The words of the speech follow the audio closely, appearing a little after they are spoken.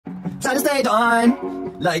Try to stay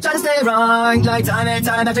on, like try to stay wrong, like time and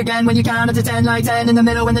time after again when you count up to 10, like 10 in the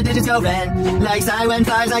middle when the digits go ren. Like sigh when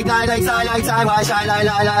flies, like glide, like sigh, why shy, lie,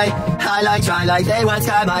 high, like try, like they once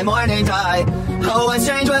sky, my morning tie. Oh, what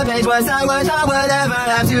strange, what page was I, what I would ever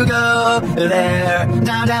have to go there.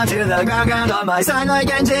 Down to the ground on my sign like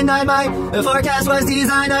engine 9, my forecast was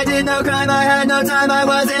designed, I did no crime, I had no time, I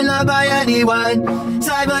wasn't loved by anyone.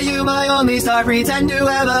 Side but you, my only star, pretend to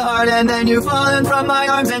have a heart, and then you've fallen from my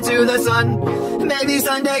arms into the sun. Maybe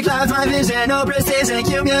Sunday clouds my vision, no precision,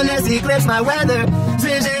 cumulus eclipse my weather.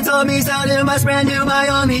 Vision told me so, do must brand new, my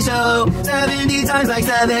only show. 70 times like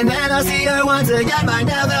 7, and I'll see her once again, my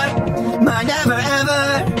never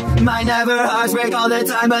ever. My never hearts break all the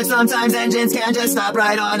time, but sometimes engines can't just stop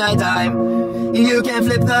right on a dime. You can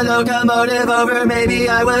flip the locomotive over, maybe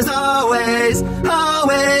I was always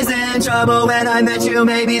in trouble when I met you,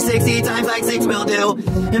 maybe 60 times like 6 will do.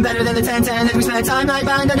 And better than the 10 if we spent time like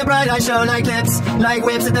bound and a bright eye show like clips, like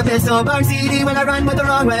whips at the pistol, bone CD when I run with the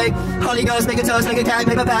wrong way. Holy Ghost, make a toast, make a cat,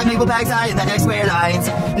 make a pack, maple bags high in the next square lines.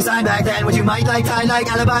 Design back then, what you might like, tie like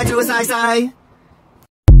alibi to a sigh.